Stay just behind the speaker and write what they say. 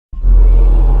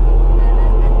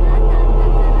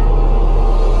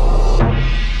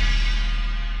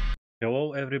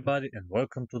everybody, and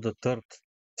welcome to the third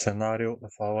scenario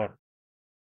of our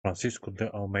Francisco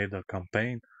de Almeida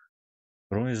campaign,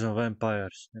 Ruins and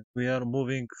Vampires. And we are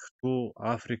moving to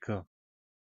Africa,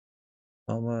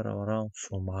 somewhere around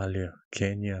Somalia,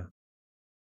 Kenya.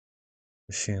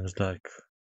 It seems like.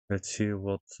 Let's see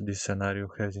what this scenario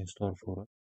has in store for us.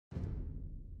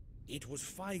 It was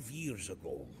 5 years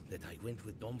ago that I went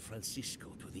with Don Francisco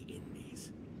to the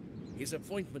Indies. His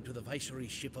appointment to the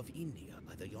viceroyship of India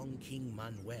by the young King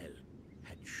Manuel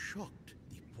had shocked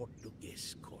the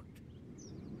Portuguese court.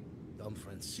 Don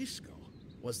Francisco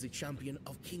was the champion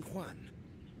of King Juan,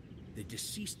 the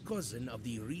deceased cousin of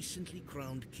the recently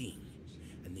crowned king,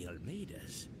 and the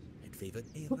Almeidas had favored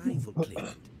a rival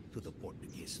claimant to the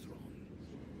Portuguese throne.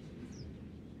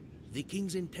 The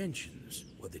king's intentions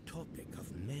were the topic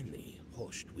of many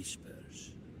hushed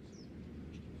whispers.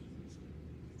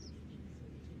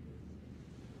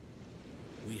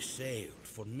 We sailed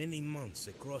for many months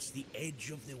across the edge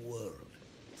of the world,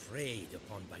 preyed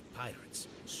upon by pirates,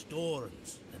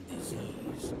 storms, and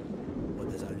disease.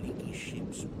 But as our leaky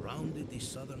ships rounded the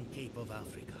southern cape of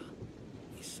Africa,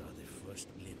 we saw the first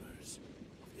glimmers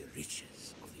of the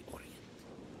riches of the Orient.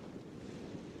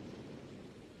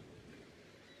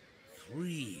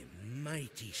 3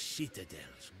 mighty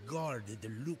citadels guarded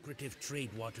the lucrative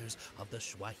trade waters of the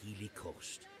Swahili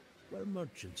coast, where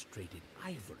merchants traded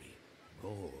ivory,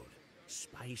 gold,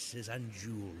 spices, and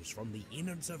jewels from the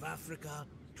innards of Africa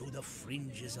to the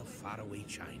fringes of faraway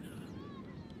China.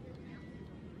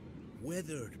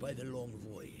 Weathered by the long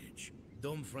voyage,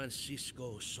 Don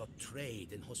Francisco sought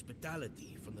trade and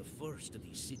hospitality from the first of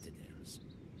these citadels.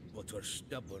 But her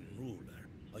stubborn ruler,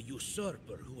 a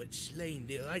usurper who had slain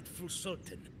the rightful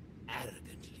sultan,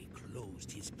 arrogantly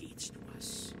closed his gates to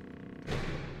us.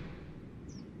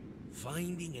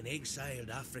 Finding an exiled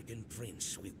African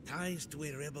prince with ties to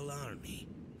a rebel army,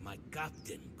 my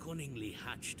captain cunningly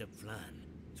hatched a plan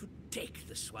to take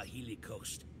the Swahili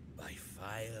coast by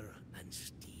fire and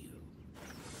steel.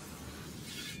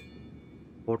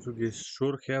 Portuguese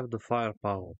sure have the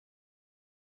firepower.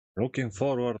 Looking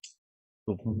forward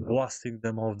to blasting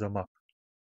them off the map.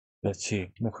 Let's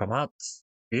see. Muhammad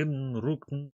ibn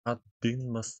Rukn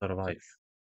ad-Din must survive.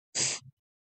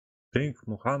 Bring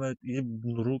Muhammad ibn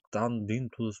Rukn ad-Din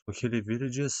to the Swahili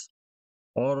villages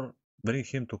or bring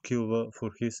him to Kilwa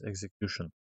for his execution.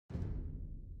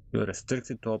 You are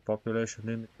restricted to a population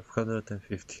limit of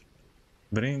 150.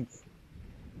 Bring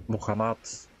Muhammad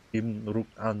ibn Rukn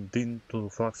ad-Din to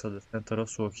Faxa, the center of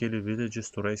Swahili villages,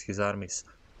 to raise his armies.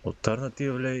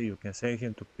 Alternatively, you can send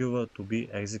him to Kilwa to be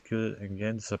executed and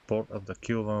gain the support of the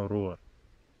Kilwan ruler.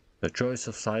 The choice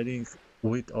of siding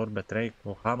with or betraying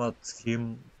Muhammad,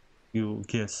 you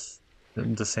guess,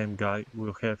 the same guy,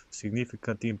 will have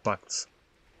significant impacts.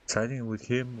 Siding with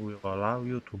him will allow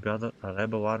you to gather a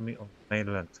rebel army on the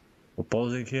mainland.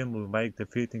 Opposing him will make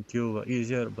defeating Kilwa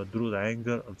easier, but drew the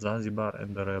anger of Zanzibar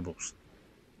and the rebels.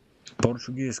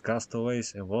 Portuguese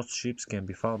castaways and lost ships can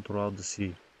be found throughout the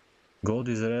sea. Gold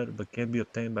is rare, but can be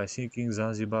obtained by sinking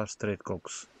Zanzibar's trade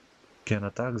cocks. You can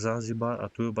attack Zanzibar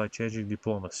at will by changing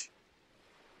diplomacy.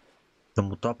 The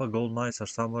Mutapa gold mines are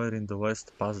somewhere in the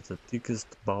west past the thickest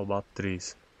baobab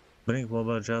trees. Bring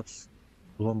lumberjacks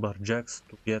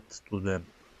to get to them.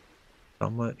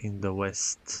 Somewhere in the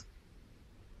west.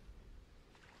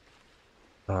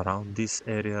 Around this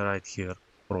area right here,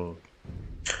 probably.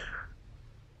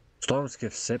 Storms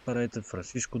have separated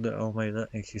Francisco de Almeida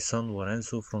and his son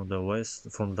Lorenzo from the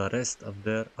rest of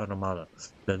their armada.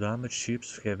 The damaged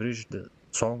ships have reached the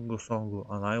Songo,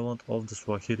 an island off the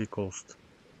Swahili coast.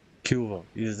 Kilwa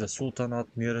is the sultanate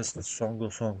nearest Songo.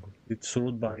 It's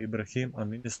ruled by Ibrahim, a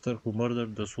minister who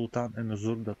murdered the sultan and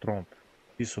usurped the throne.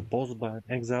 He is opposed by an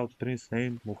exiled prince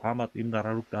named Muhammad ibn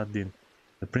Rukn ad-Din.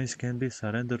 The prince can be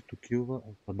surrendered to Kilwa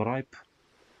as a bribe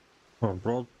or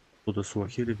brought to the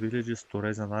Swahili villages to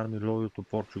raise an army loyal to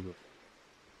Portugal.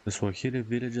 The Swahili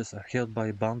villages are held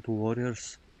by Bantu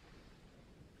warriors.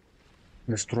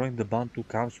 Destroying the Bantu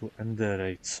camps will end their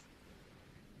raids.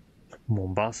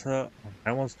 Mombasa, an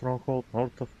island stronghold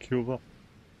north of Cuba,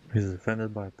 is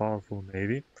defended by a powerful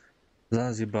navy.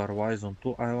 Zanzibar lies on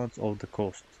 2 islands off the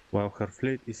coast. While her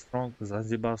fleet is strong,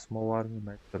 Zanzibar's small army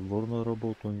makes her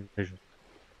vulnerable to invasion.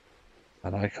 I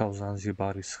like how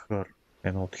Zanzibar is her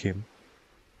and not him.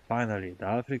 Finally, the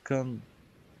African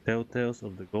telltales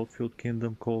of the Goldfield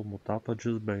Kingdom call Mutapa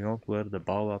just beyond where the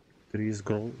baobab trees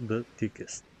grow the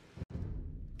thickest.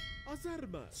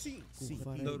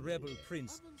 The rebel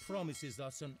prince promises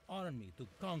us an army to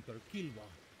conquer Kilwa,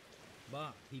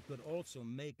 but he could also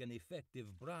make an effective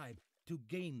bribe to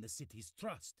gain the city's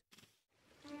trust.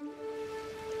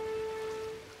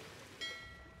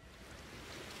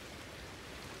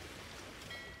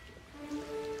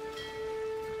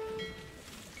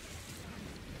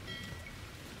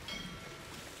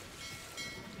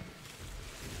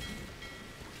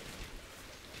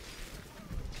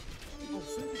 Ao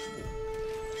seu dispor.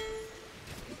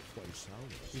 Quais são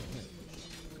as regras?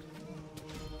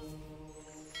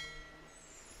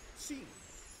 Sim,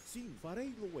 sim,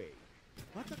 farei Loei.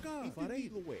 Atacar, farei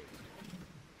Loei.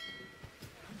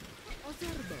 As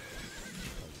armas.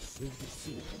 Ao seu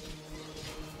dispor.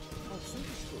 Ao seu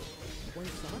dispor. Quais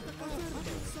são? Atacar,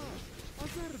 avançar.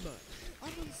 As armas.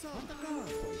 Avançar. Atacar.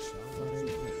 Quais são? Farei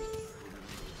Loei.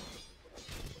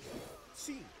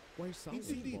 Sim. Quais são as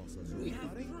vossas We have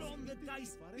ordens? thrown the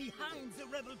dice behind the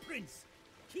rebel prince.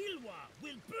 Kilwa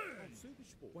will burn. Ao seu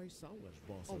dispor. Quais são as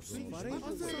vossas Ao seu ordens? farei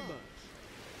As Loei. armas.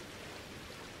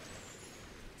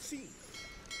 Sim.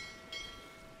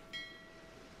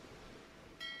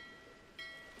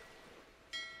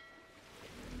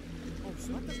 Ao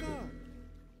seu atacar.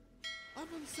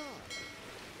 Avançar.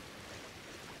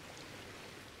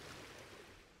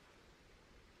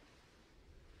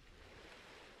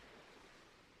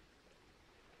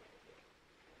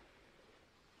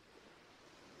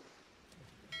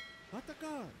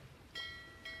 Atacar.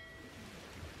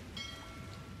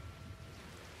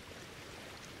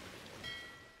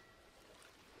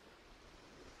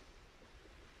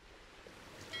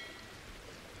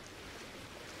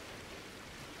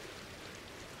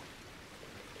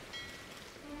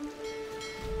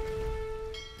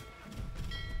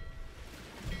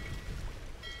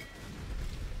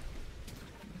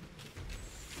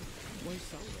 Quais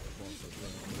são as vossas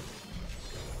ordens?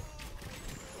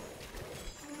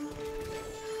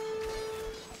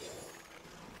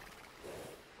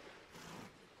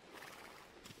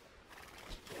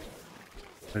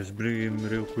 Let's bring him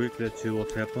real quick, let's see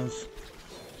what happens.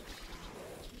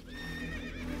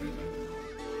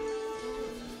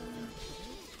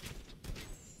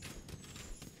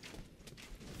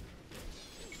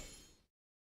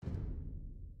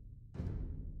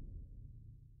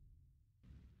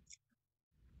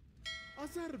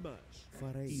 As armas.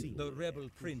 Farei. The rebel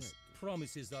prince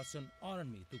promises us an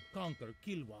army to conquer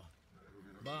Kilwa.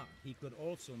 But he could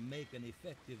also make an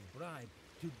effective bribe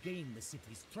to gain the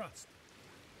city's trust.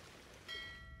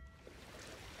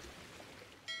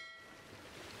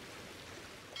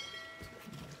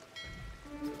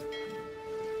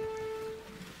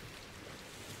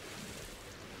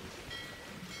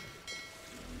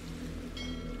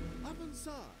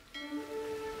 Avançar.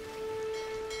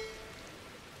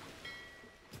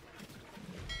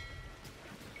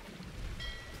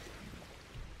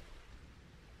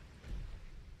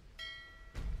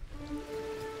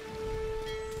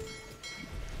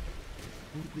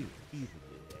 Urdir, ir.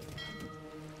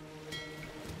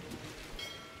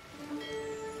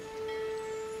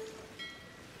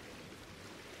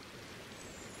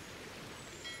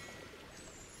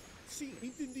 Sim,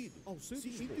 entendido. Ao seu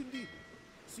dispor. Entendido.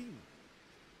 Sim.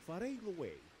 Farei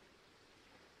Loei.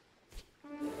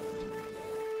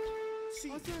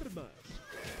 Sim. As armas.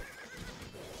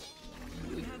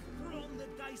 We have thrown the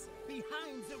dice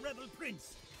behind the rebel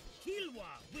prince.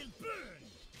 Kilwa will burn.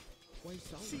 Quais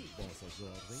são as vossas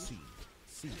ordens? Sim.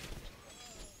 Sim.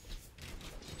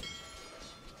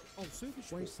 Ao seu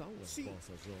dispor. Quais são as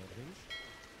vossas ordens?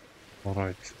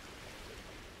 Alright.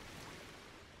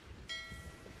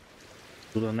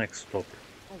 To the next stop.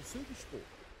 Ao seu dispor.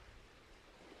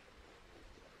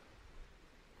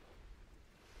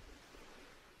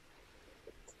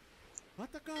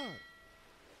 Atacar.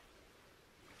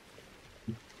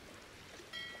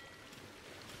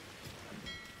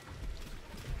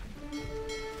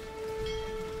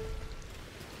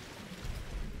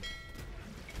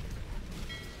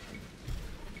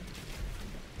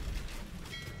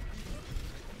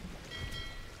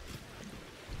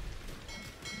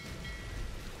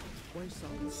 Quais são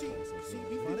as vossas sim,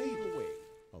 farei Loei.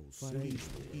 Ao seu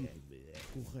dispor. Ir-me é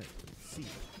correto. Sim.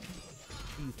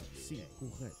 Ir-me sim,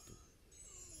 correto.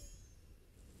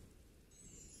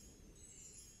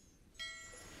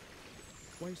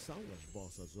 Quais são as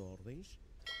vossas ordens?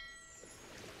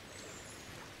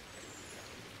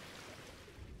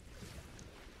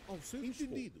 Ao seu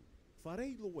entendido.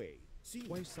 Farei Loei. Sim.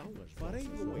 Quais são as farei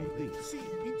Loei? Sim,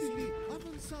 entendido.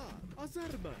 Avançar. As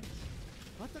armas.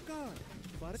 Atacar.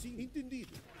 Farei. Sim,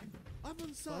 entendido.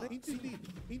 Avançar. Farei. Entendido.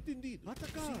 Entendido.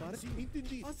 Atacar. Farei. Sim,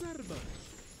 entendido. As armas.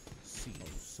 Sim. Ao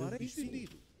seu farei.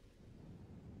 Entendido.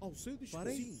 Ao seu dispor.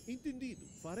 Farei. Sim, entendido.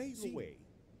 Farei Loei.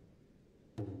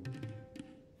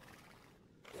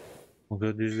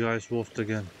 Okay, these guys lost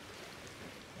again.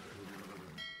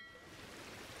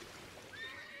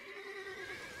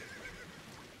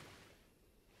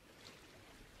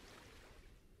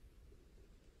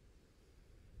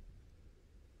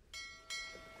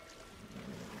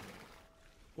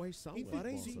 Quais são as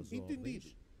vossas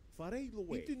ordens?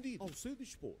 Farei-lo-ei. Entendido. Ao seu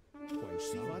dispor. Quais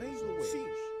são? Farei-lo-ei. Sim.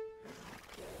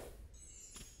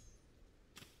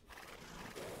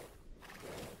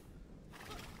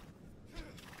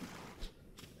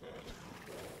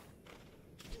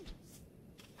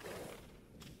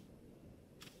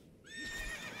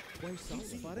 Quais são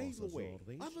as vossas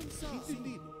ordens? Avançar.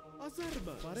 Entendido. As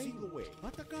armas. Farei-lo-ei.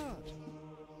 Atacar.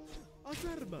 As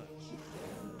armas.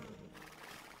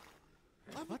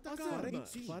 Atacar.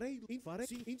 Farei.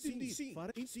 Entendido.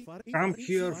 I'm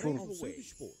here for...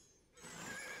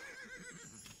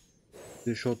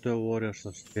 Deixa o teu warriors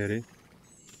a scary.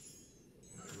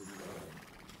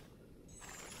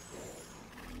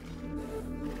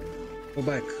 Go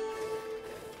back.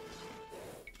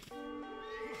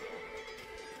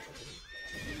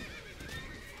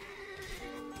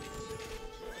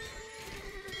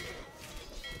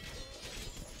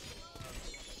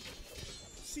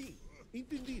 Sim,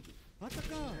 entendido.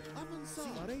 Atacar,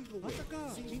 avançar. Farei-lo.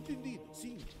 Atacar. Sim, entendido.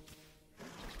 Sim.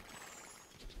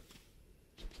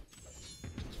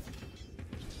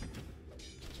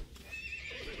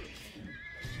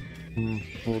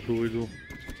 O doido.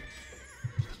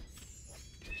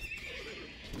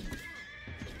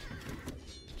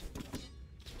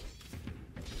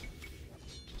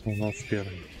 O nosso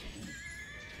termo.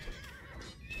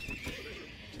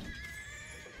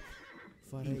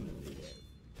 Farei-lo.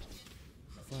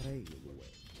 Farei-lo.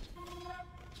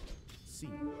 Sim,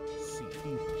 sim.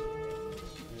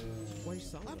 Quais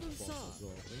são as vossas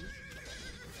ordens?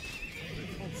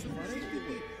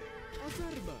 Farei-lo. As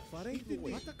armas.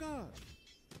 Farei-lo. Atacar.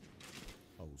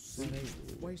 Ao seu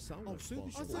dispor. Quais são as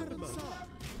vossas armas?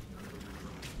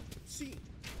 Sim.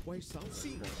 Quais são?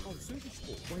 Sim. Ao seu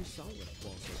dispor. Quais são as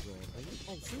vossas ordens?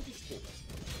 Ao seu dispor.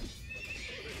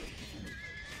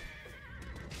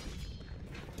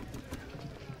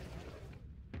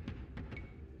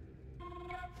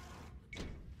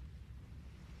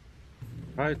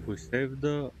 Right, we saved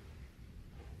the...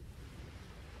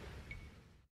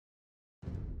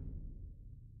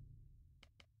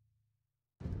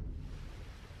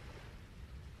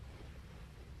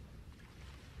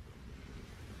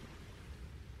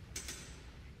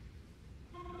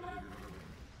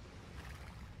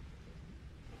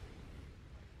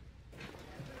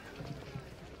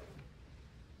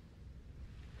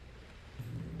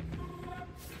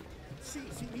 Sim,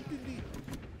 sim, entendido.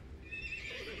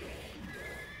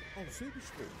 Ao seu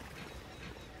dispor.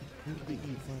 Por bem,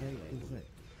 farei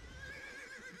correto.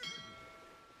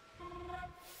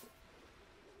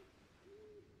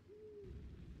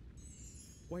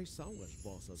 Quais são as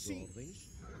vossas ordens?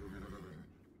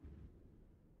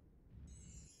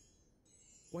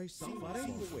 Quais são as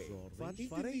vossas ordens?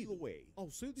 Farei-lo-ei.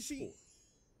 Ao seu dispor.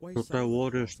 Quais Total são as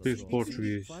Warriors vossas speaks ordens?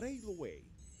 Portuguese. Farei-lo-ei.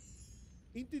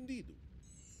 Entendido.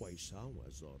 Quais são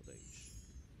as ordens?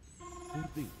 Por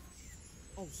Deus.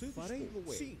 Ao seu dispor.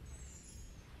 Farei-lo-ei. Sim.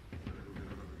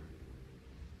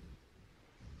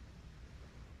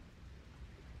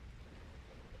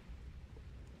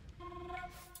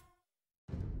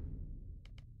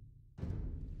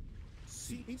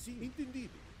 Sim, sim,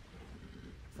 entendido.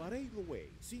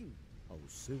 Farei-lo-ei. Sim. Ao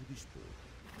seu dispor.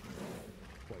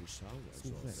 Quais são as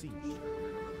ordens? Sim.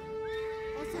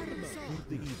 As armas. Por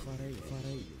Deus.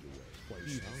 Farei-lo-ei.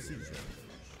 Quais são as ordens?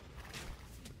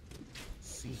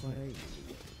 Sim, farei-lo.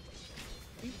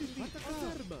 Entendi. As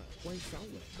armas. Quais são as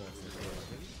vossas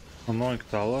ordens? Annoying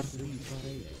Tower. Sim,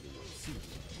 farei-lo. Sim.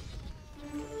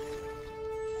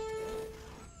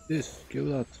 This, kill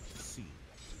that. Sim.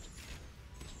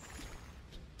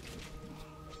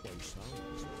 Quais são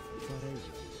as ordens?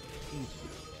 Farei-lo.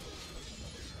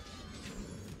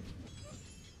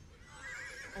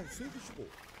 Ao seu dispor.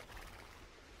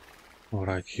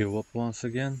 Alright, heal up once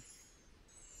again.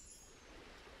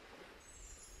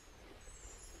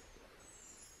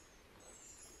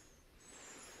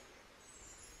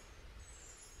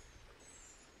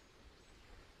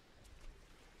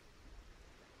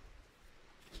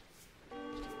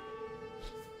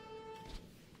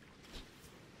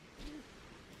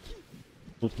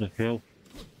 What the hell?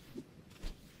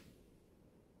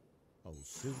 Ao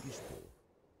seu dispor.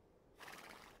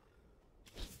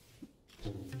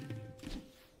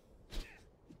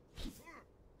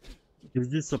 Is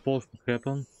this supposed to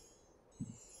happen?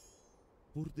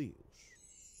 Por Deus.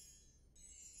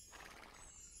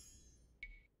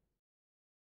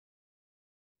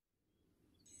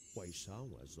 Quais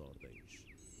são as ordens?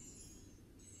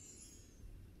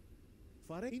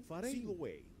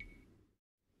 Farei-lo-ei.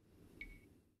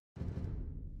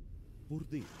 Por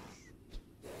Deus.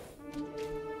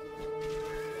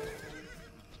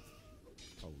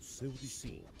 Ao seu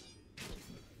dispor.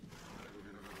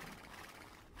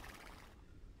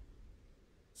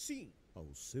 Sim, ao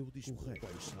seu dispor.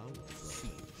 Quais são os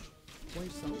desafios?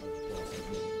 Quais são as vossas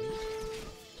ordens?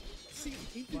 Sim,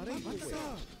 farei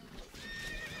avançar.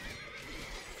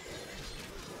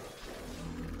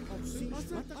 Ao seu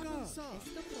atacar.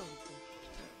 Está pronto.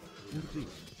 Ordens.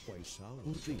 Quais são as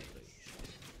ordens?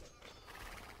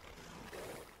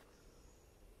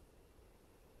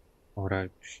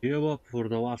 Alright, heal up for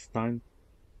the last time.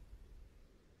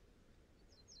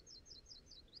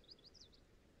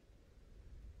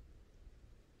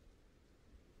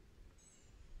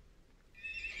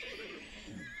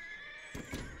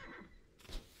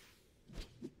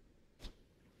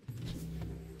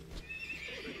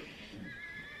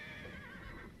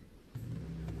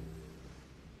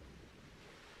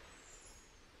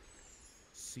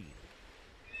 Sim.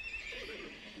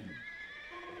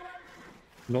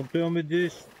 Don't tell me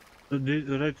this. The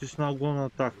red is not gonna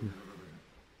attack me.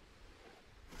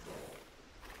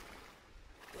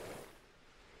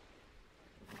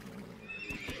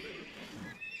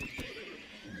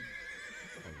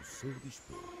 Ao seu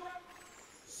dispor.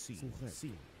 Sim,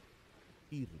 sim.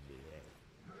 Ir-me é.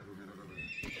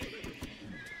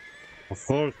 Of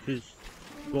course, he's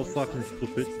so fucking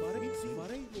stupid.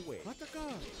 Farei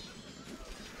atacar.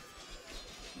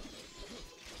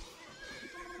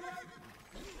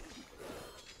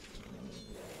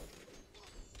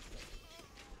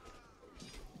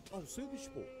 Ao seu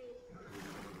dispor.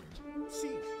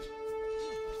 Sim.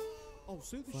 Ao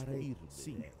seu dispor. Farei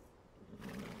sim.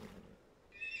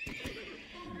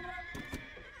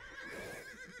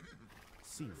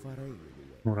 Sim, farei.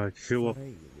 Alright, heal up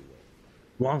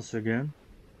once again.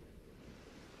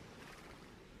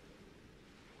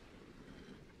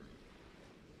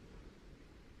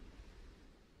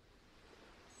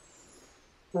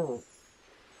 Oh.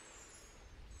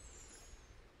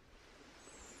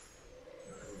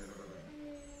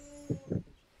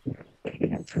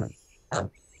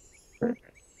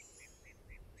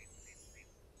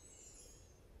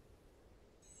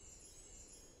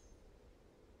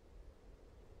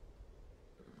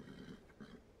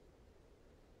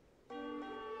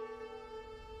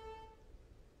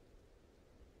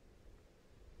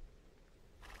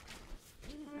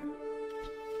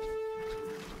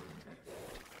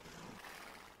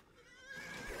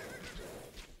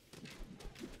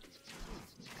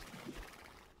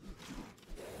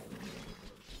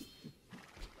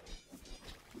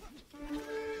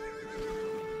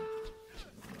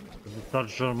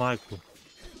 Sergeant Michael.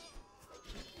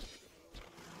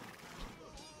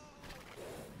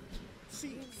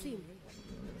 Sim, Sim.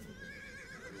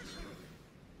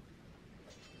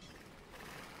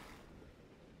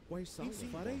 quais são as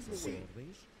vossas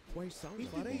ordens? Quais são as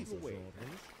vossas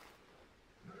ordens?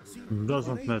 Sim,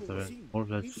 Doesn't matter, or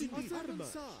let's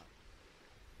avançar.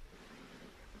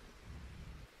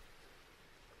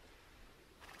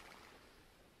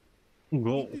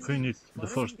 go finish the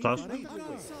first task.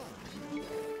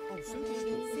 Ao seu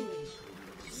dispor.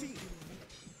 Sim.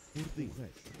 Ordens.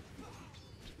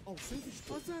 Ao seu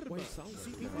dispor. As armas. Quais são?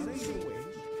 Sim, farei.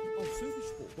 Ao seu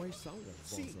dispor. Quais são as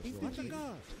vossas ordens?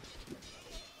 Atacar.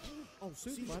 Ao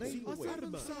seu dispor. Farei. As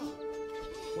armas.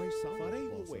 Quais são? Farei.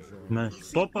 Man,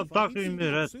 stop attacking me,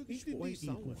 Red. Quais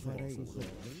são as vossas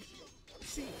ordens?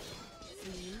 Sim.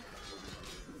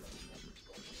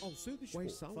 Ao seu dispor.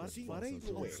 Quais são? Farei.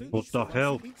 Ao seu dispor. What the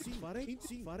hell?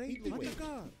 Farei.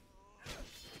 Atacar.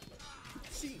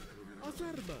 Sim. As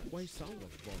armas. Quais são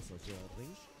as vossas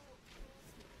ordens?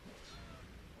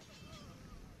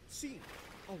 Sim.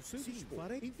 Ao seu dispor.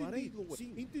 Farei.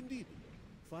 Sim. Entendido.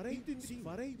 Farei. Sim.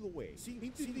 Farei. Sim.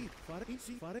 Entendido.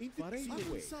 Farei.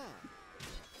 Avançar.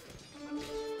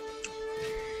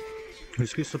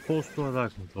 Is he supposed to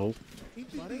attack me, though?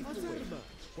 Farei. As armas.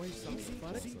 Quais são?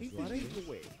 Farei.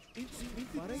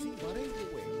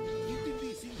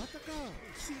 Entendi. Sim. Atacar.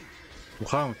 Sim.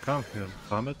 Muhammad, come here,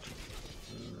 Muhammad.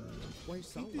 Quais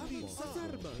são as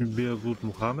armas? You be a good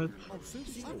Muhammad. Ao seu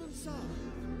dispor. Avançar.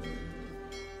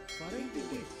 Farei.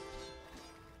 Entendi.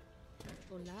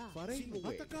 Olá. Farei.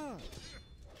 Atacar.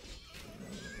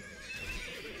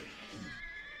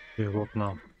 Okay, what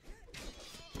now?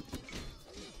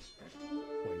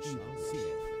 Quais são?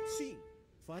 Sim.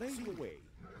 Farei.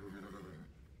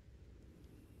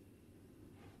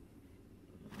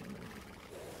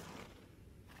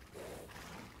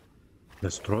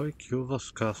 Destroy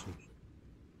Kilwa's castle.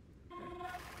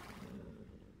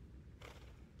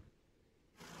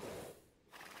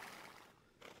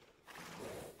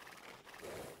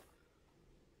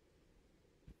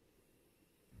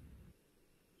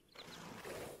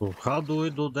 So how do we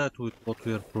do that with what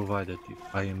we are provided,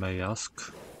 if I may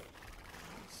ask?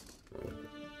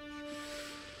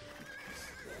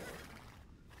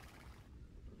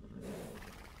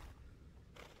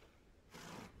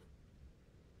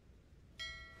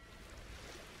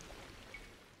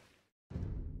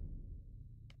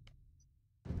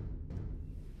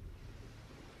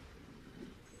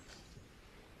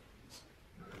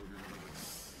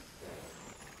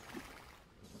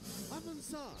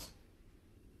 Avançar!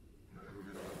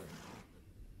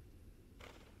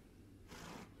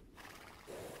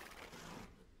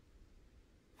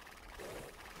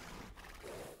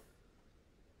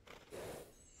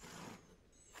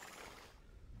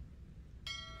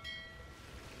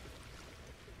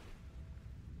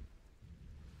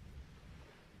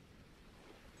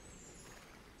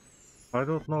 I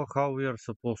don't know how we are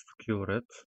supposed to cure it.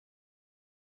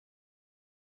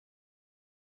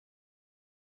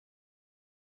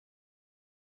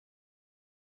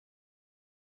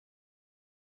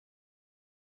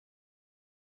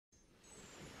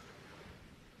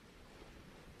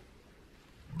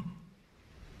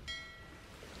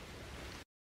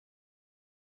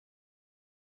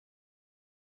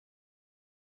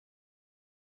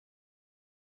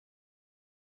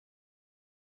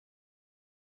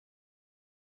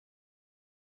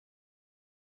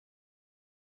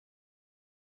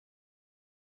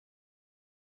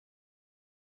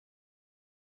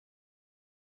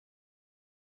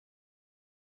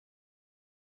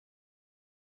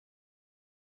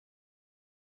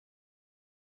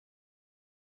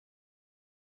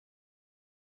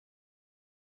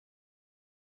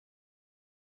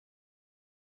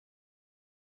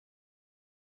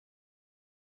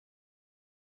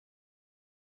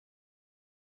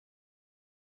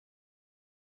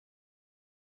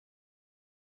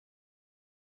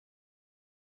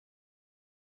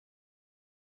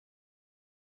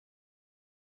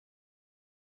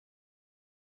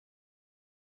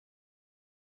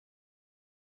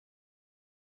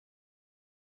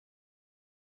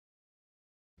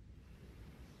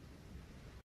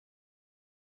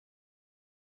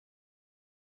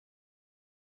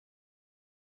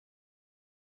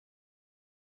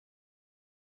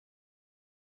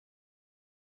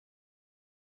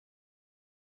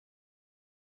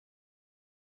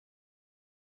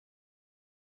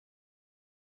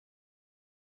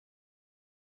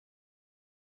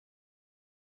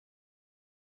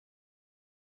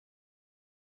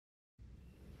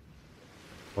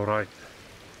 Alright.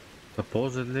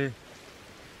 Supposedly,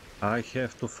 I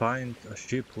have to find a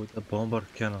ship with a bomber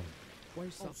cannon.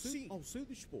 Quais são? Ao seu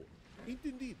dispor.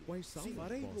 Entendido. Quais são?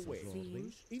 Farei vossas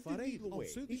ordens. Entendido. Ao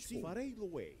seu dispor.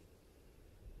 Farei-lo-ei.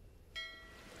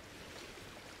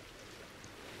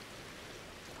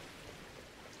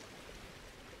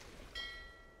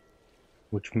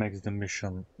 Which makes the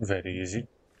mission very easy.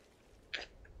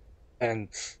 And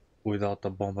without a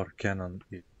bomber cannon,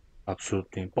 it's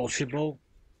absolutely impossible.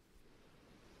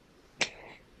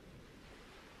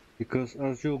 Because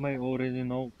as you may already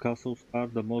know, castles are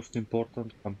the most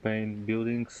important campaign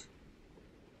buildings.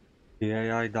 The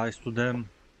AI dies to them,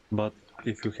 but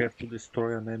if you have to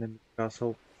destroy an enemy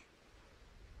castle,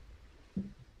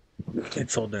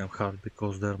 it's so damn hard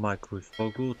because their micro is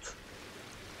so good.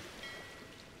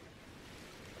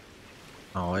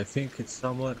 Now I think it's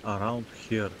somewhere around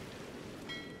here.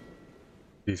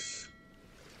 This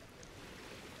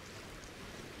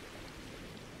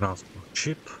transport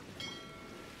ship.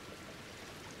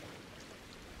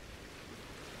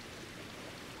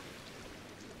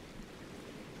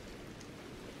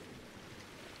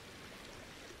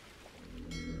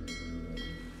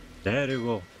 There you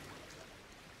go.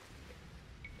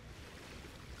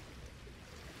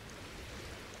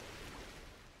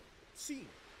 Sim.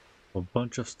 A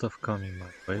bunch of stuff coming my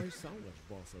way. Quais são as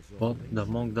vossas Oh, ordens? the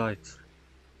monk died.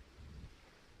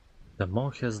 The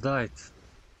monk has died.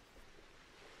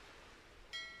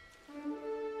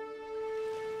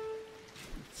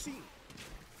 Sim.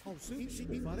 Ao seu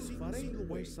dispor. Farei-lo-ei.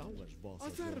 Quais são as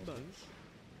vossas ordens?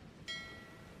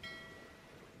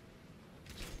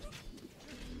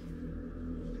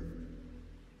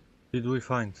 Did we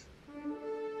find?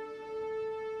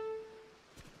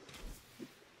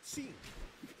 Sim.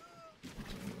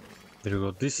 There you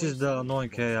go. This is the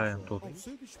annoying AI I'm talking. Ao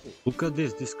seu dispor. Look at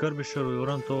this. This skirmisher will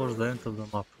run towards the end of the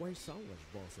map. Quais são as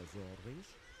vossas ordens?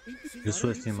 He's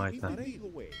wasting my time.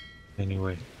 Farei-lo-ei.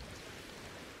 Anyway.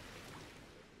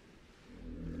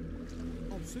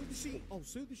 Ao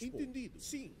seu dispor. Entendido.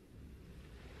 Sim.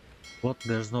 What?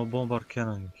 There's no bomber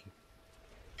cannon here.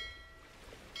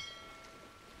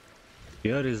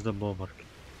 Here is the bomber cannon.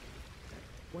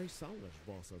 Quais são as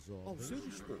vossas ordens? Ao seu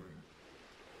dispor.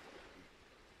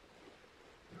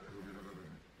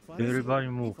 Everybody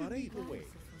move. Farei-lo-ei.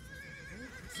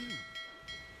 Sim.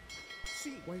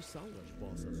 Sim. Quais são as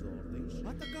vossas ordens?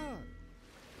 Atacar.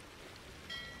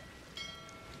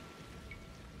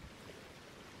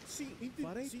 Sim.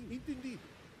 Farei. Sim. Entendido.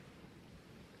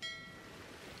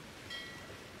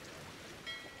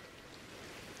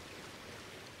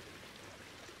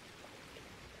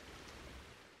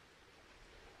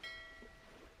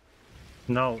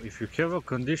 Now, if you have a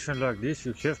condition like this,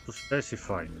 you have to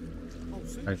specify.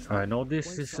 I know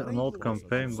this is an old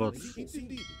campaign, but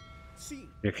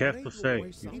you have to say,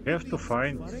 you have to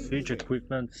find siege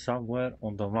equipment somewhere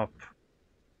on the map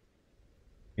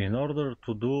in order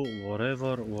to do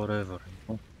whatever, you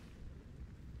know?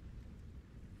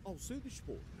 Ao seu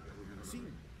dispor. Sim.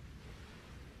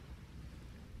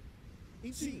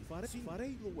 Sim,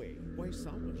 farei Loé. Quais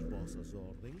são as vossas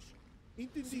ordens?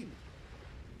 Entendido.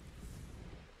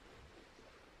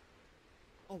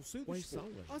 Ao seu dispor. Quais são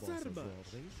as vossas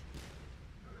ordens?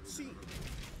 Sim.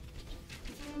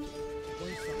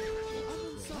 Quais são?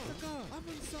 Avançar. Atacar.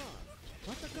 Avançar.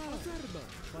 Atacar. As armas.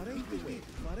 Farei Loé.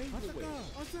 Farei Loé.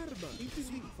 As armas.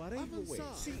 Entendido. Farei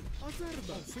Loé. Sim. As armas.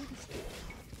 Ao seu dispor.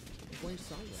 Quais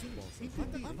são as vossas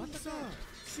ordens? Avançar.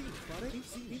 Sim. Farei.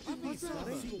 Entendido.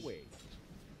 Farei Loé.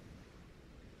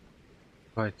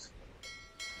 Right.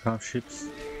 Come ships.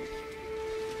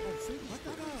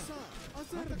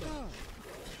 Atacar.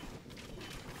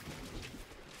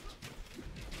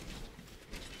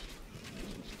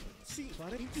 Sim,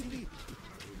 farei entendido.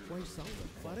 Quais são?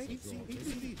 Farei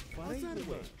entendido. Farei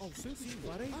armas. Ao seu sim,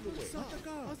 farei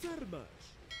atacar. As armas.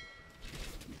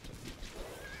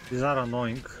 These are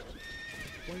annoying.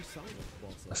 Quais são as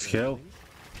vossas As hell.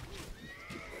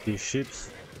 These ships.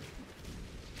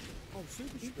 Ao seu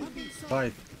dispor.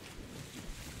 Right.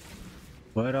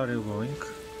 Where are you going?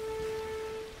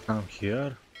 Come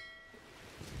here.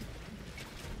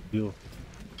 You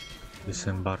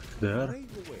disembark there. Farei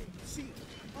sim.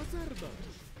 As armas.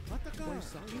 Atacar. Quais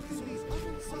são? Entendido.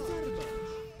 Avançar. As armas.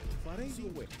 Farei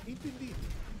entendido.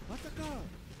 Atacar.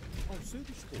 Ao seu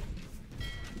dispor.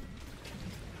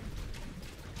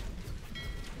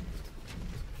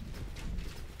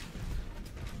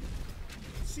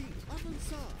 Sim,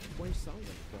 avançar. Quais são as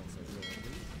vossas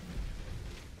ordens?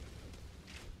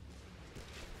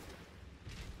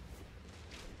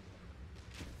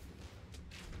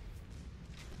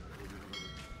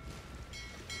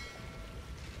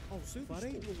 Ao seu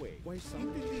farei dispor. Quais são?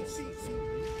 Entendi. Sim.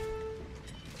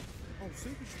 Ao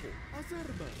seu dispor. As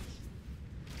armas.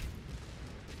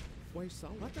 Quais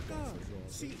são? Atacar.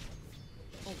 Sim.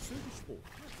 Ao seu dispor.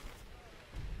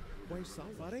 Quais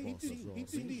são? Farei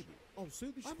entendido. Ao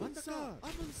seu dispor. Avançar.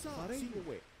 Farei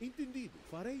entendido.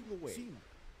 Farei sim.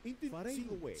 Farei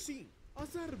sim.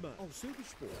 As armas. Ao seu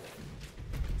dispor.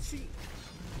 Sim.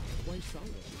 Quais são?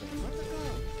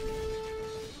 Atacar.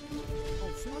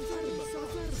 Ao seu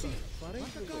armas. Sim. Farei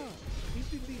atacar.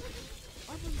 Entendido.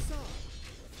 Avançar.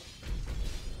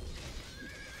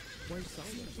 Quais são?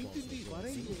 Entendido.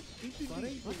 Farei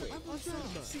as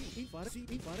armas. Sim. Farei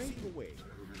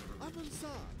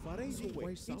avançar. Farei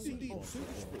quais são? Entendido. Ao seu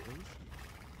dispor.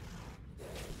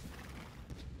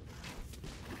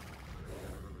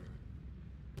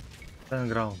 Stand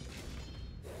ground.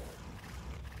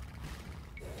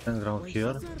 Stand ground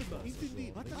here.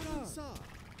 Entendido. Avançar.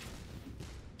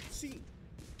 Sim.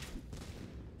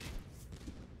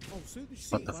 Ao seu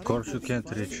dispor. But of course you can't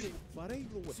reach. Farei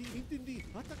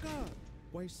entendido. Atacar.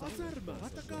 Quais são? As armas.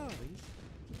 Atacar.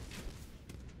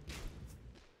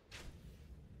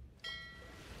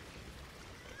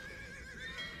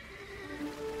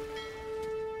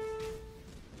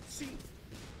 Sim.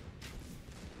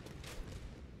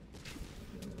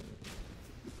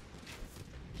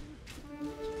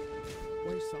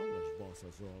 Quais são as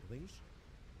vossas ordens?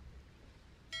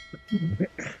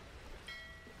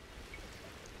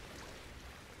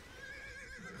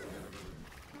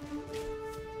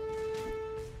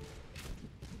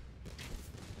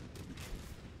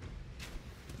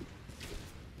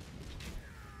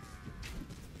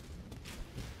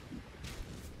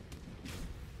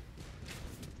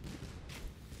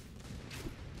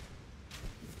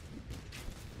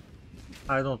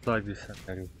 I don't like this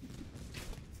scenario.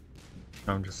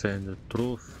 I'm just saying the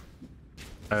truth.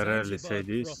 I rarely say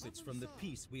this. Profits from the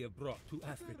peace we have brought to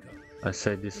Africa. I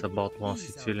say this about one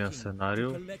Sicilian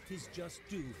scenario. Collect his just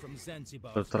due from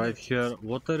Zanzibar. But right here,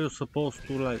 what are you supposed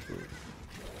to like?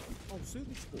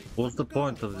 What's the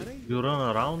point of it? You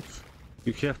run around,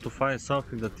 you have to find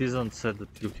something that isn't said that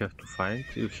you have to find.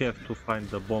 You have to find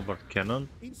the bomber cannon,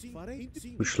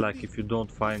 which like if you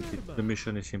don't find it, the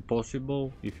mission is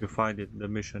impossible. If you find it, the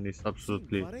mission is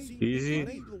absolutely easy.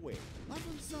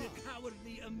 The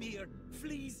cowardly Emir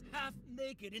flees half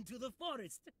naked into the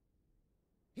forest.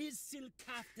 His silk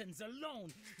caftans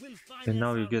alone will find And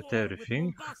now you get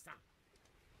everything.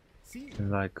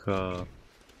 And like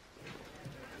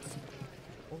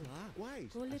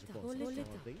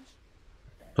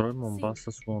Troy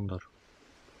Mombasa's Wonder.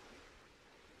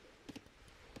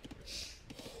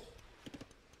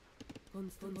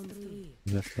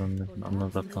 Get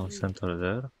another town center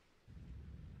there.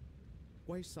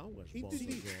 Quais são as vossas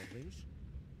ordens?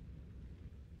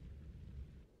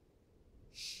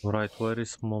 Right, where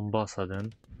is Mombasa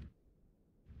then?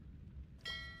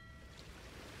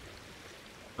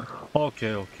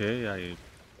 Okay, I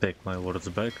take my words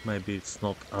back. Maybe it's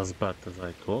not as bad as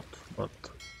I thought, but...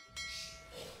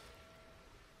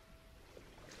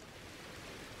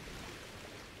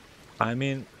 I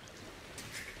mean,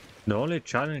 the only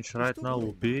challenge right now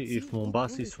would be if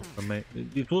Mombasa is on the main...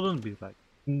 It wouldn't be like...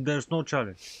 There's no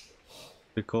challenge.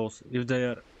 Because if they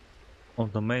are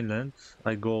on the mainland,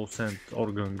 I go send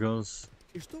organ guns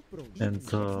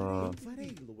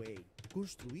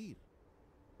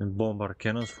and bomber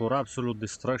cannons for absolute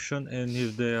destruction, and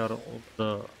if they are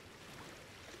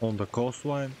on the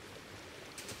coastline,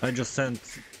 I just send...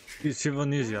 It's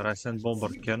even easier, I send bomber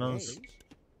cannons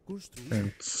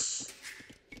and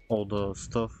all the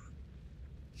stuff,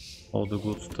 all the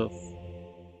good stuff,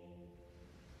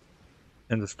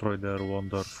 and destroy their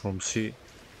wonder from sea.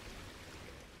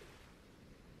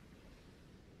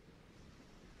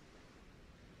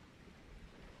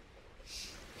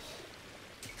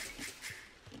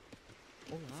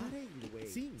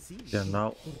 Yeah,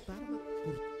 now...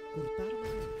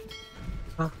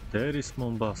 Ah, there is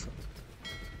Mombasa.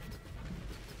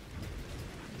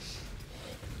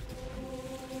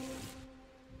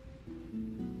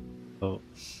 So,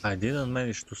 I didn't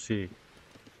manage to see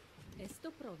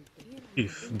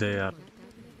if they are...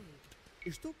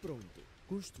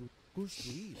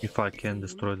 If I can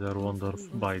destroy their wonder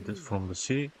from the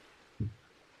sea.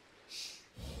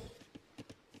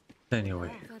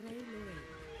 Anyway.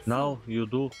 Now you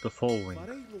do the following.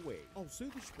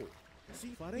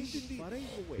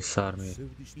 This army.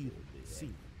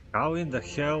 How in the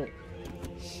hell?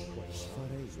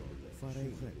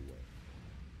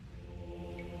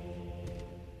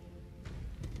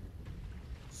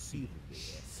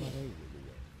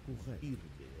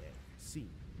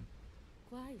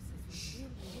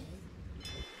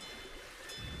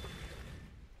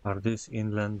 Are these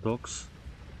inland docks?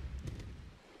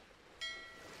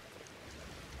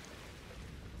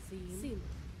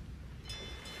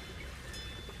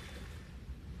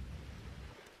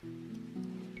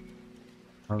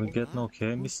 We get no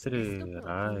chemistry,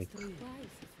 right?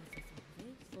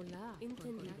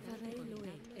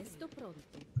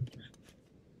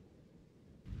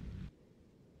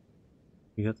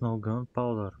 We get no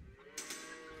gunpowder.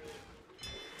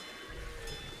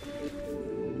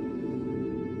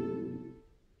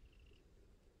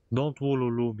 Don't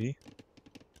woolulu me.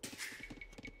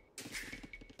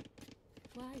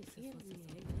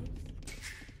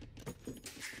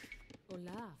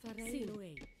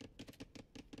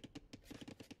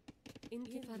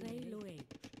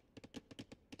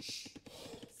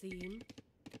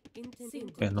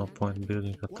 Okay, no point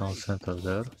building a town center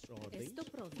there.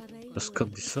 Let's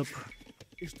cut this up.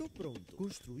 We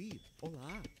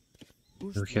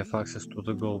have access to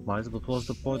the gold mines, but what's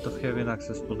the point of having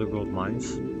access to the gold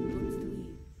mines?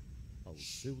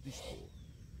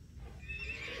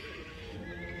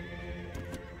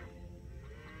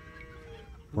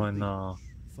 When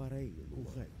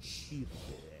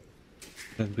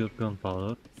can build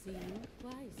gunpowder.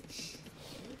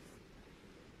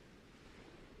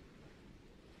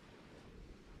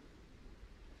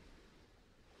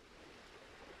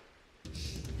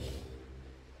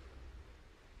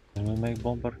 Can we make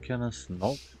bomber cannons?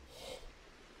 Nope.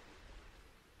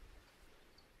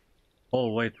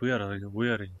 Oh wait, we are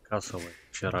in Castaway.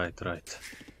 Right.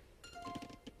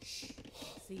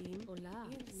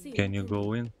 Can you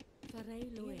go in?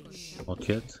 Not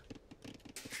yet.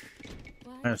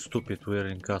 I'm stupid, we are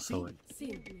in Castaway.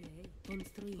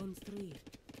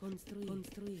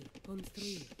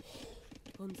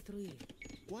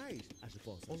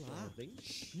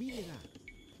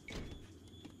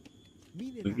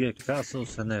 We get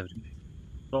castles and everything.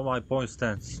 So my point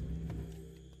stands.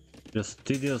 Just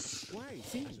tedious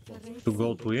to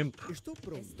go to Imp.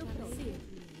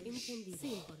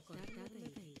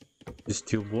 It's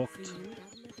still blocked.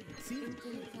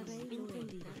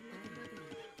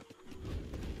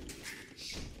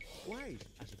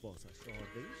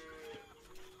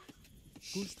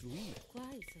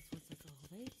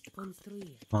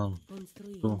 One,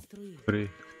 two, three,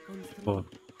 four.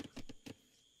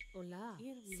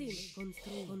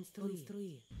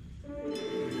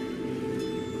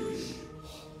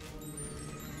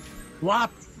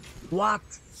 What? What?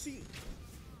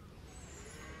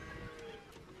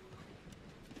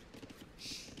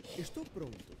 Estou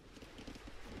pronto.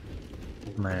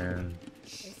 Man.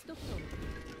 Estou pronto.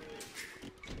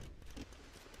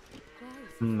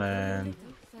 Quais Man,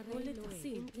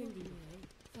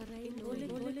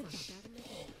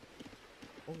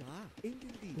 Olá,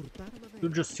 entendi. Cortar madeira. you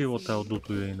just see what I'll do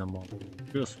to you in a moment.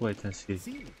 Just wait and see.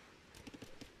 Sim.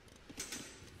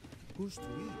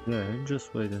 Construir. Yeah,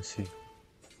 just wait and see.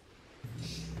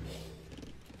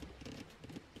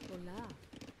 Olá.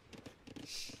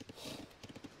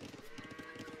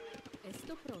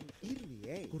 Estou pronto.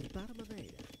 Ir-me-ei. Cortar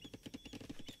madeira.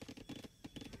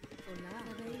 Olá.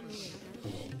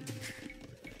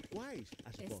 Quais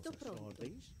as Estou vossas pronto.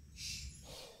 ordens?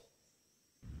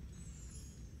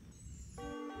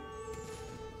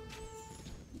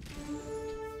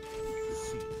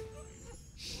 Sim.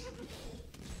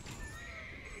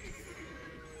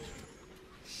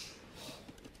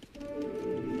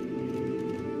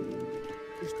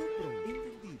 Estou pronto.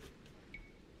 Entendido.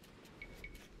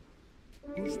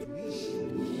 Construir.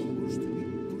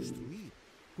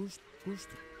 Construir.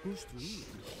 Construir.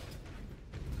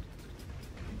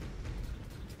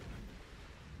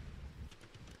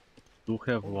 Do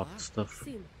have what stuff?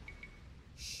 Sim.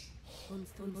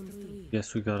 Construir.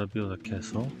 Yes, we gotta build a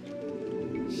castle.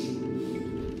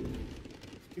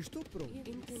 Estou pronto.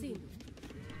 Sim.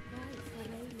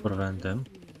 Prevent them.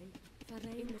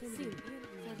 Sim.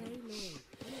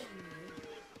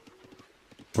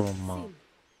 From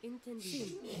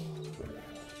Entendi.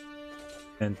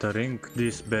 entering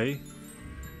this bay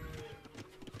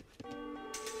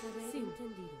Sim.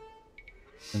 Entendido.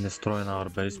 and destroying our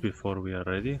base before we are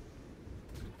ready.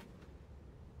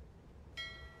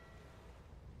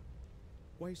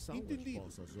 Quais são as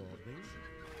vossas ordens?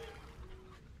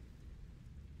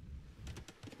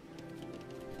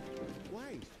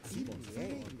 Quais as vossas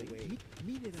ordens?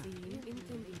 Mineral. Sim.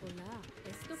 Entendi. Olá.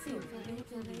 Estou pronto.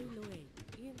 Farei loei.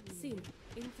 Sim.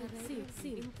 Sim.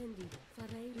 Sim. Entendido.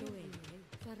 Farei loei.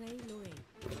 Farei loei.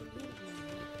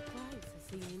 Quais?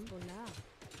 Sim. Olá.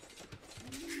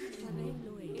 Farei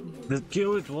loei. Let's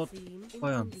kill it, what? Sim.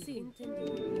 Ian. Sim.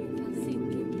 Entendido. Sim.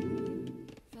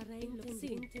 Farei loei.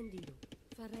 Sim. Entendido.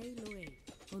 Farei loei.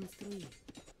 Construir.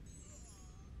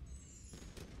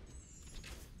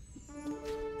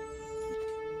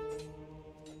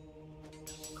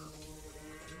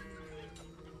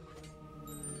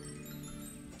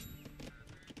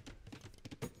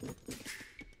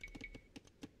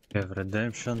 Have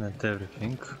redemption and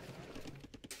everything.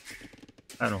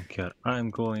 I don't care. I'm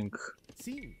going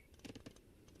Sim.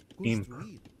 Imp.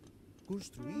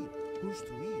 Construir.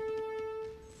 Estou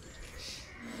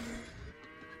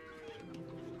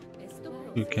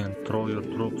You can throw your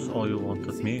troops all you want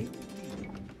at me.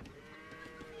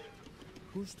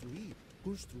 Construir.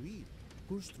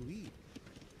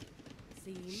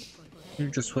 Sim. You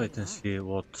just wait and see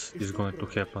what is going to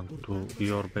happen to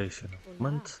your base in a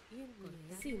moment.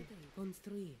 Sim.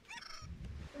 Construir.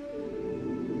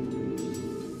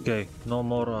 Okay, no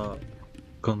more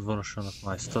conversion of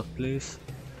my stuff, please.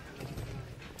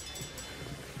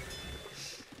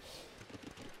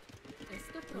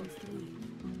 Estou construir.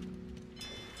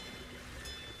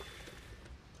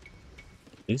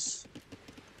 This.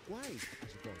 Quais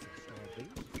as vossas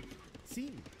ordens?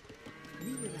 Sim.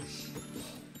 Mineral.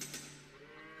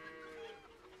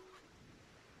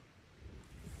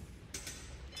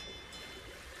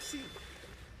 Sim.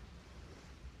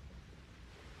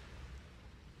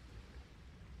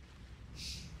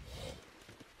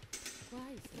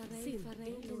 Quais?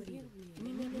 Farei loiro.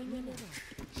 Mineral.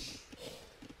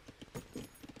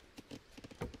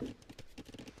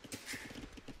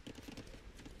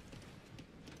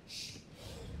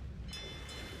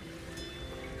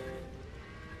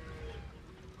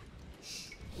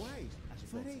 Quais as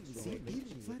vossas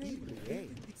ordens? Farei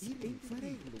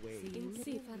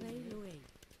Sim, farei loiro.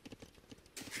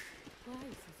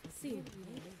 Quais? Sim.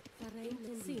 Farei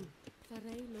sim.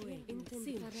 Farei loiro.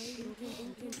 Sim, farei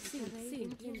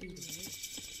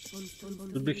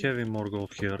We'll be having more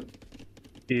gold here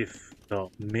if the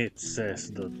myth says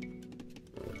that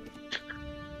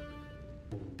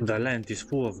the land is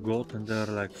full of gold and there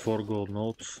are like 4 gold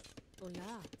nodes.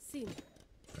 Olá. Sim.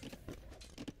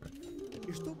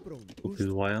 Estou pronto. Stupid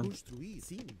Wyan. Construir.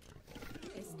 Sim.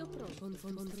 Estou pronto.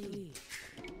 Construir.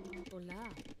 Olá.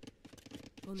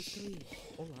 Construir.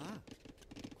 Olá.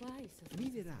 Quais?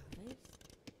 Mineral.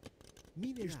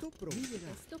 Estou pronto.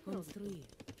 Estou construir.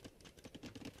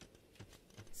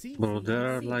 Sim. Bro,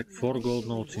 there are like 4 gold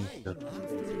nodes in here.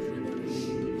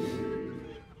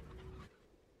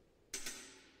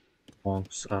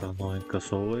 Monks are annoying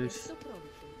as always. Estou pronto.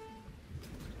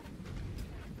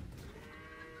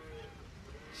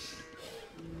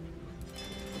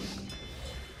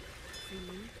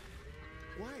 Sim.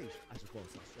 Quais as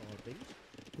vossas ordens?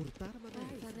 Cortar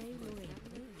madeira. Farei loiro.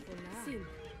 Olá.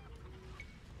 Sim.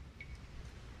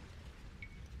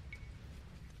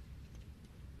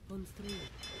 Construir.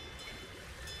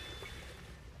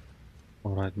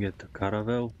 Alright, get the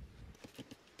caravel.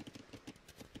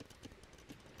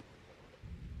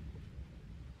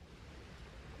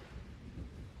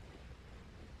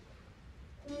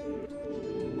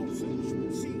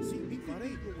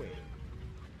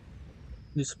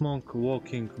 This monk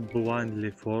walking blindly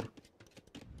for...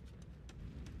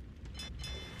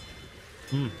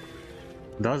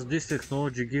 Does this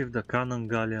technology give the cannon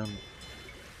galleon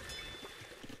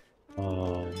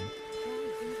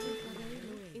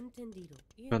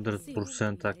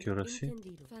 100% accuracy?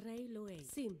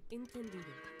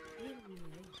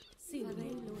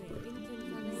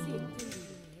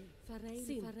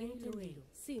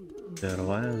 There are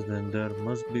lions, then there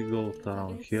must be gold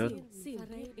around here.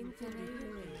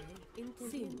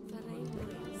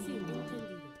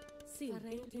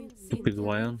 Stupid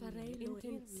lion.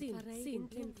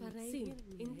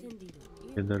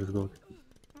 Okay, there's gold.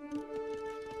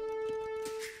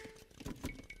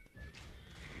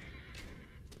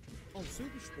 Ao seu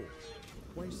dispor,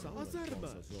 quais são as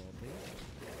armas?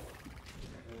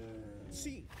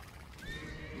 Sim.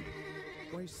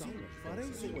 Quais são as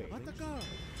farei atacar?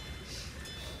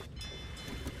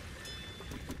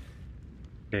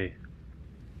 Okay.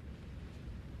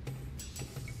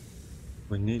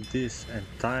 We need this and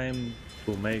time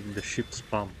to make the ship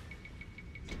spam.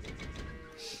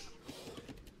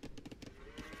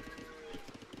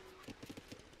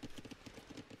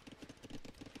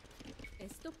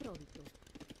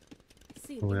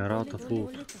 We are out of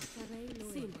food.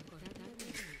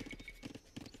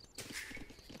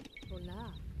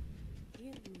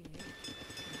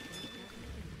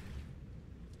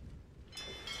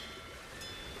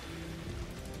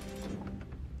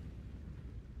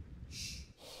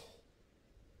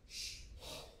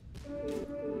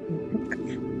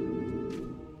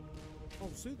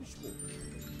 Ao seu dispor,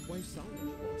 quais são as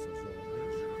vossas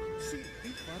ordens? Sim, e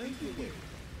farei tudo.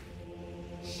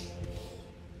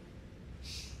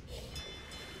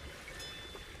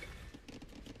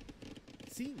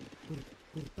 Sim,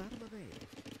 cortar madeira.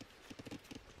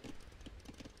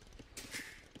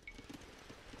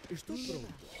 Estou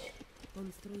pronto.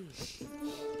 Construir.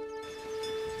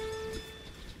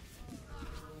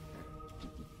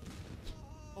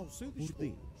 Ao seu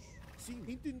dispor. Sim,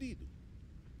 entendido.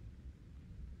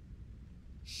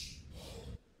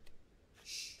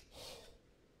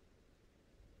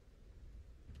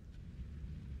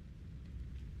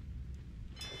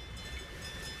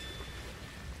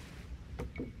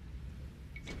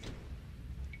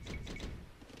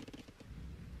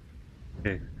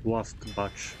 Okay, last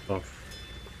batch of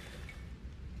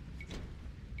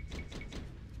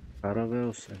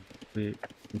caravels, and we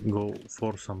go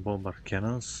for some bomber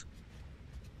cannons,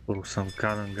 for some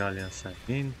cannon galleons I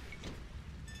mean.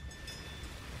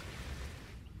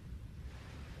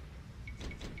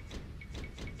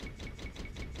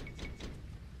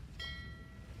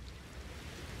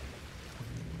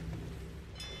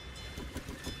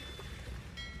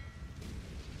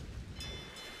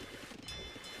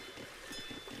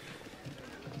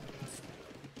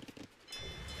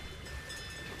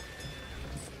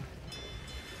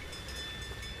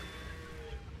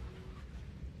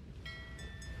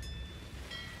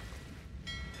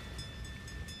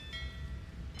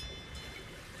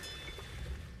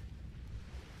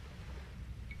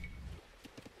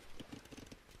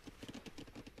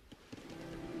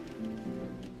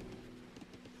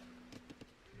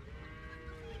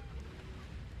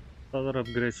 What other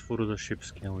upgrades for the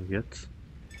ships can we get?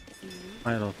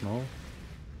 I don't know.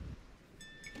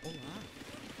 Olá.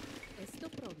 Estou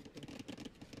pronto.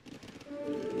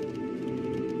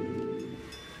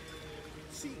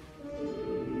 Sim.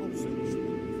 Ao seu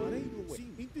dispor, farei tudo. Sim,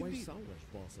 entendido. Quais são as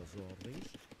vossas ordens?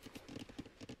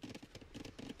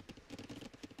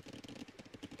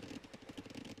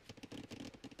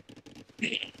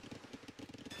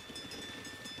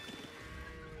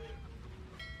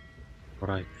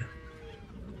 Right.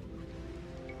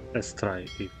 Let's try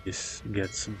if this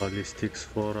gets ballistics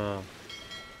for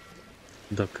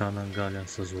the cannon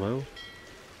galleons as well.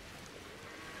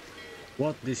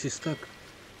 What? This is stuck?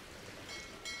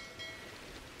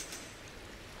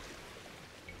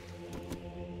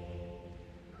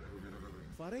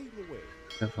 Farei tudo.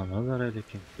 Have another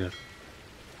relic in here.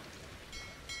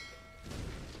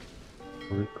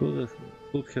 We could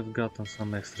have gotten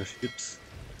some extra ships.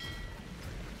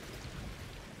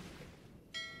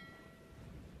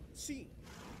 Sim.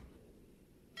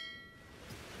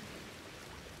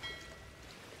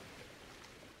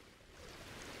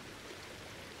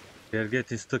 We are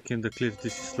getting stuck in the cliff.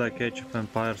 This is like Age of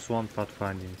Empires 1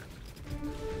 pathfinding.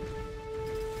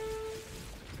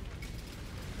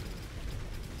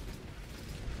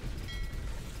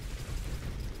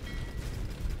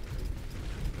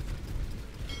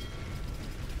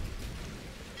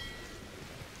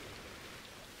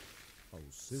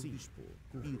 seu dispor,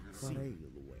 ir farei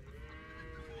Lué.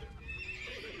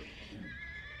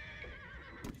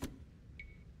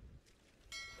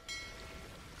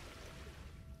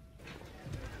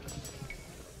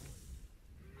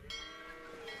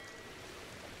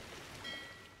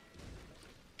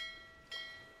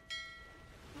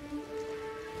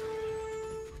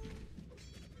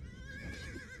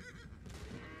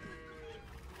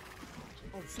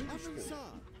 Ao seu dispor.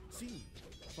 Avançar! Sim,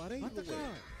 farei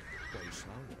atacar! Quais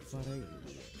são? Farei.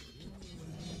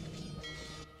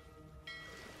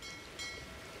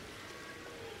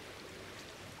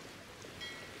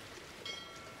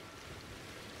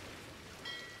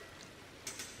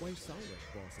 Quais são as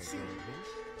vossas ordens?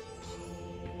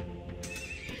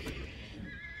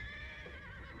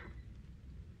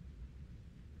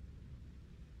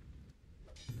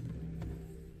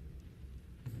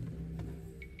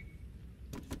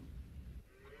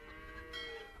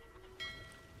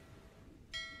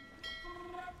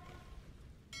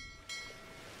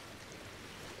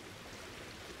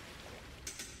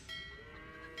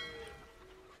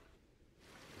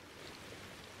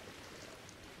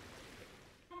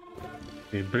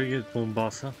 We bring it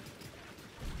Mombasa.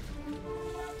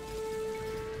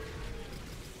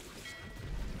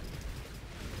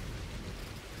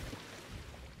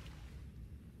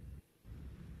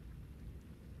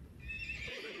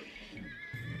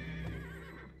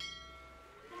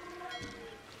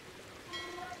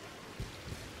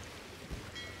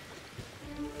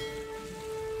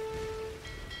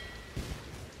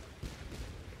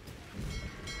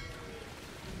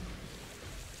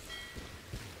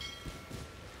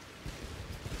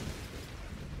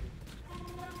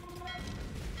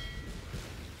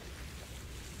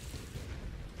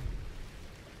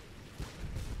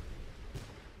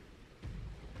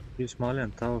 These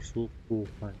Malian towers look cool.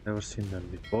 I've never seen them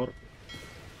before.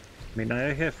 I mean,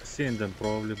 I have seen them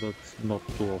probably, but not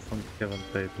too often.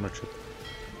 Haven't paid much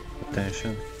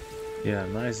attention. Yeah,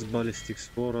 nice ballistics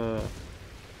for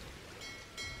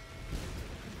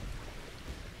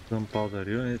gunpowder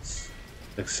units,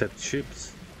 except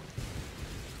ships.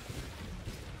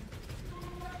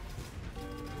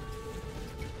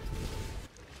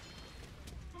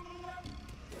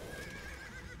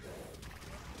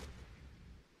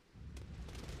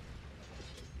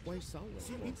 Quais são as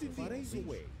vossas? Farei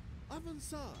Lué.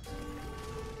 Avançar!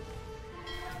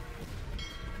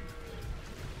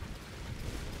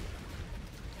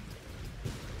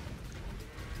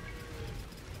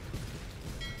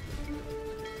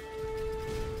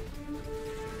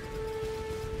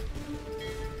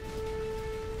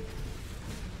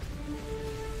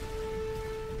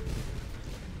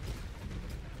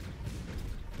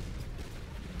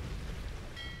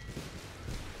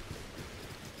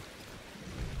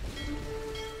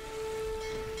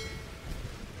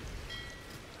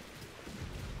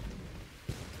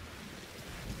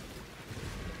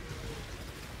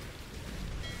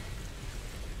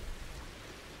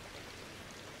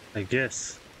 I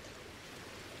guess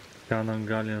cannon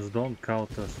galleons don't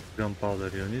count as gunpowder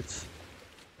units.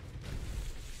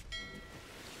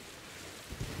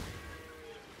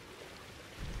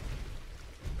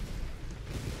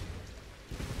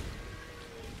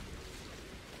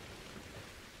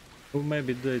 Or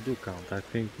maybe they do count. I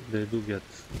think they do get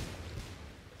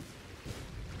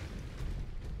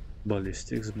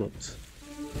ballistics, but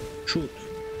shoot.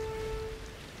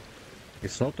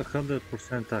 It's not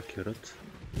 100% accurate.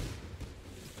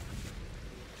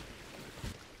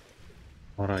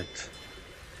 Alright.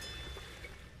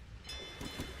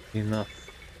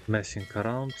 Enough messing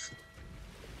around.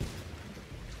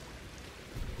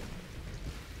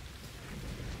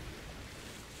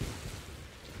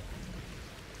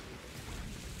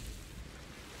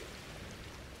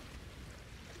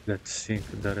 Let's sink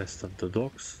the rest of the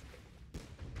docks.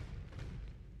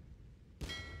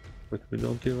 But we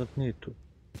don't even need to.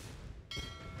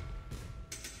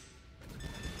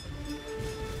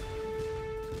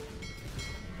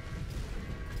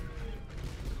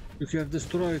 You have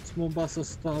destroyed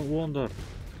Mombasa's wonder.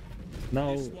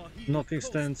 Now nothing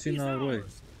stands in our way.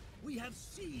 We have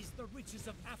seized the riches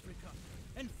of Africa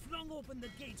and flung open the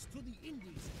gates to the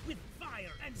Indies with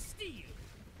fire and steel.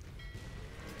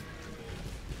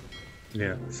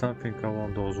 Yeah, something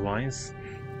along those lines.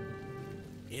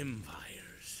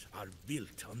 Empires are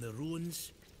built on the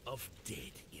ruins of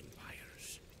dead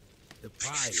empires. The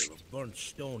pile of burnt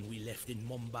stone we left in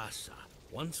Mombasa,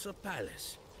 once a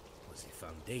palace, was the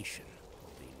foundation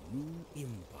of the new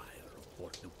empire of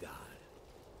Portugal.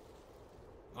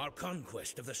 Our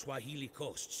conquest of the Swahili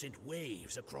coast sent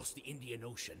waves across the Indian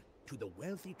Ocean to the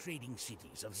wealthy trading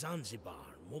cities of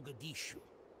Zanzibar, Mogadishu,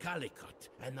 Calicut,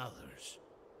 and others.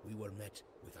 we were met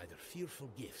with either fearful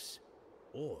gifts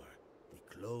or the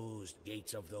closed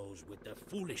gates of those with the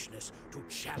foolishness to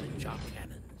challenge our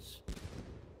cannons.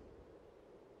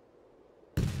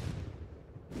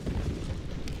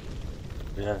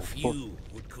 Yeah, Few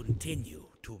would continue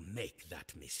to make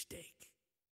that mistake.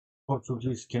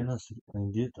 Portuguese cannons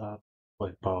indeed are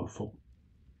quite powerful.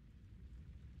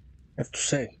 I have to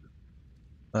say,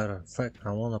 matter of fact,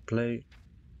 I wanna play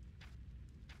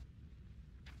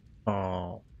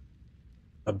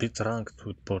a bit ranked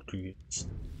with Portuguese.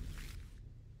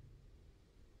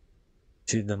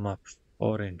 See the map,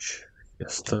 orange,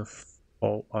 yes, stuff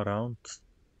all around.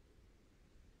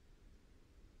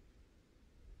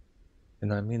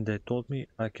 And I mean, they told me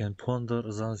I can plunder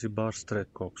Zanzibar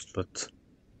stratcocks, but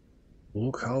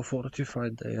look how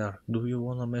fortified they are. Do you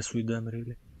wanna mess with them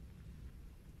really?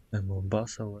 And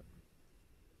Mombasa,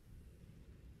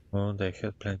 oh, they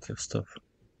had plenty of stuff.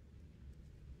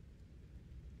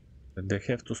 But they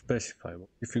have to specify.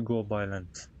 If you go by land,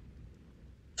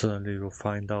 suddenly you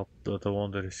find out that the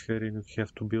wonder is here and you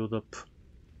have to build up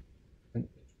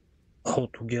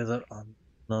altogether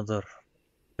another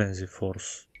frenzy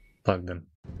force. Tag them.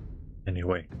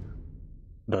 Anyway,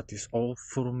 that is all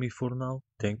for me for now.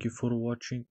 Thank you for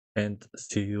watching and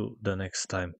see you the next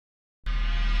time.